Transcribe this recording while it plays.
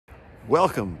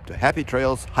Welcome to Happy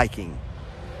Trails Hiking.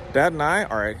 Dad and I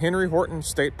are at Henry Horton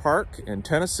State Park in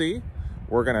Tennessee.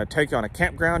 We're going to take you on a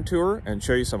campground tour and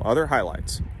show you some other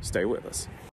highlights. Stay with us.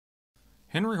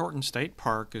 Henry Horton State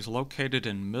Park is located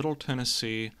in Middle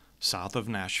Tennessee, south of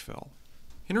Nashville.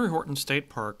 Henry Horton State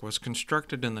Park was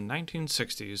constructed in the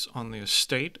 1960s on the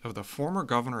estate of the former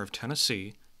governor of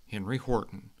Tennessee, Henry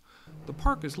Horton. The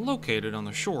park is located on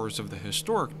the shores of the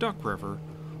historic Duck River,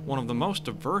 one of the most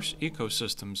diverse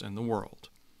ecosystems in the world.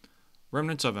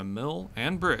 Remnants of a mill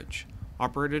and bridge,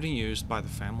 operated and used by the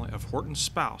family of Horton's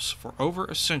spouse for over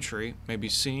a century, may be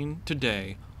seen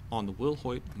today on the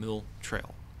Wilhoite Mill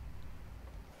Trail.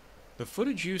 The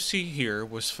footage you see here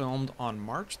was filmed on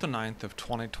March the 9th of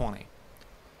 2020.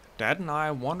 Dad and I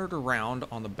wandered around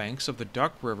on the banks of the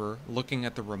Duck River looking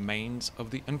at the remains of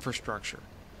the infrastructure.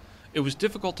 It was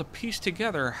difficult to piece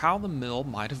together how the mill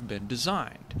might have been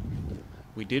designed.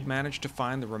 We did manage to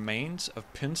find the remains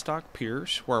of penstock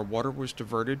piers where water was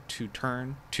diverted to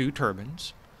turn two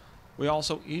turbines. We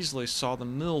also easily saw the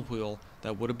mill wheel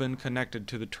that would have been connected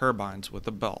to the turbines with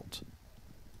a belt.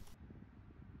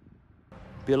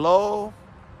 Below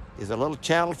is a little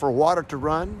channel for water to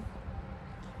run.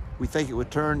 We think it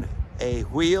would turn a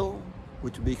wheel,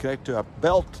 which would be connected to a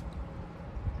belt,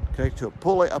 connected to a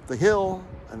pulley up the hill,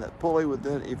 and that pulley would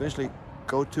then eventually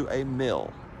go to a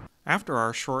mill. After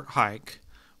our short hike,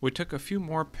 we took a few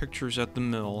more pictures at the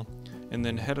mill and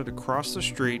then headed across the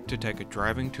street to take a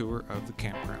driving tour of the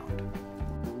campground.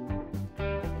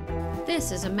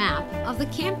 This is a map of the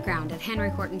campground at Henry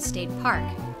Horton State Park.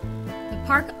 The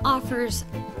park offers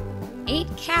 8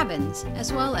 cabins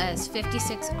as well as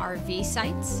 56 RV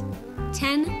sites,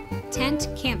 10 tent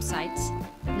campsites,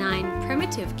 9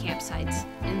 primitive campsites,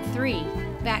 and 3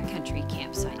 backcountry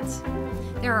campsites.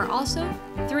 There are also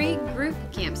 3 group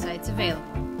campsites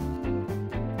available.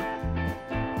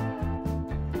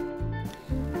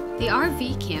 The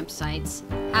RV campsites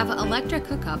have electric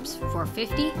hookups for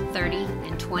 50, 30,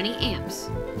 and 20 amps.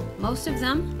 Most of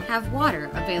them have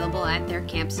water available at their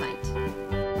campsite.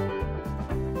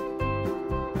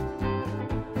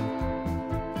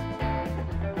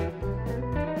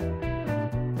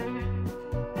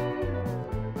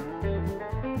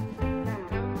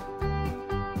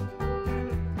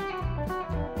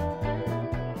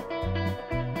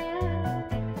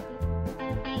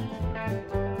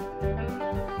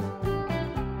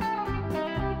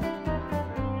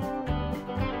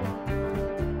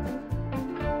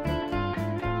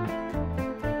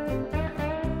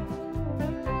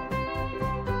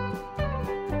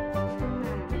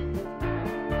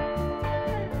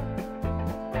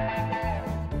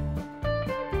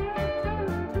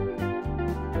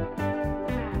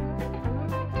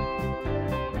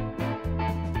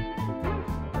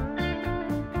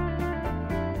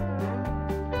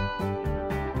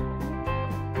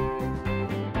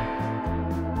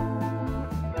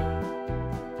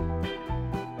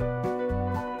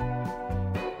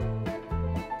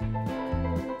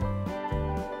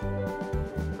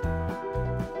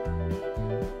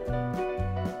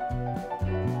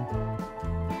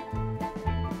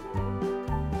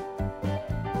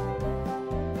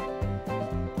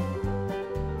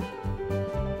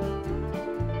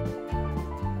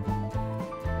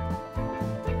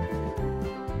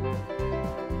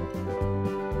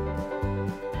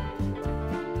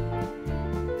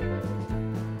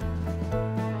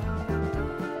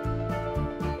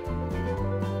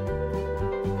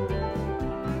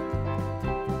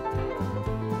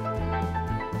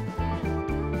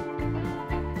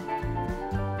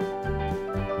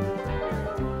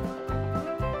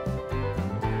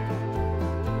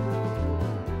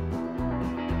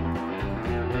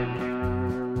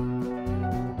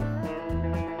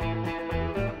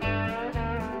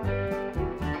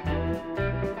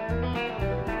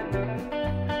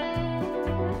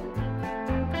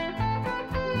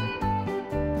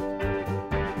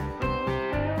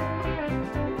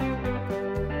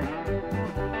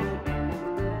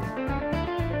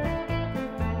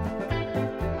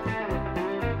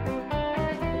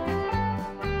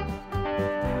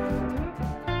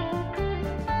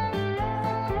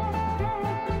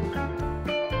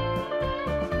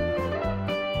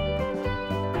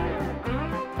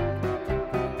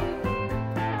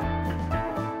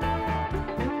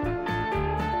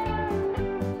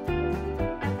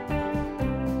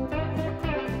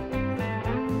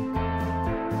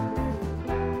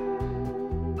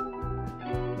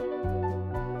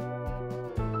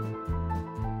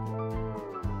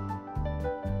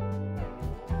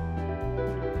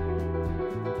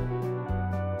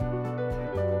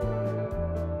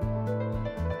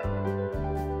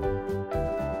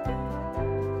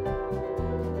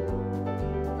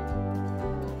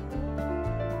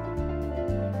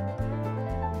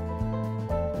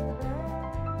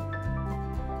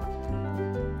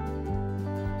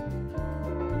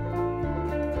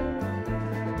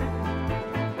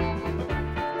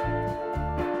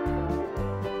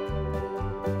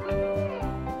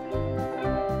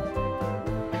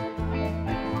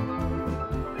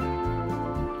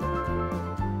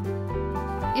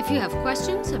 If you have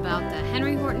questions about the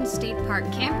Henry Horton State Park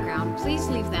Campground, please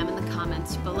leave them in the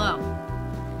comments below.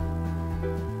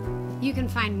 You can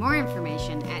find more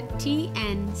information at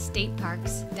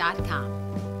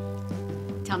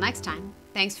tnstateparks.com. Till next time,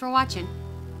 thanks for watching.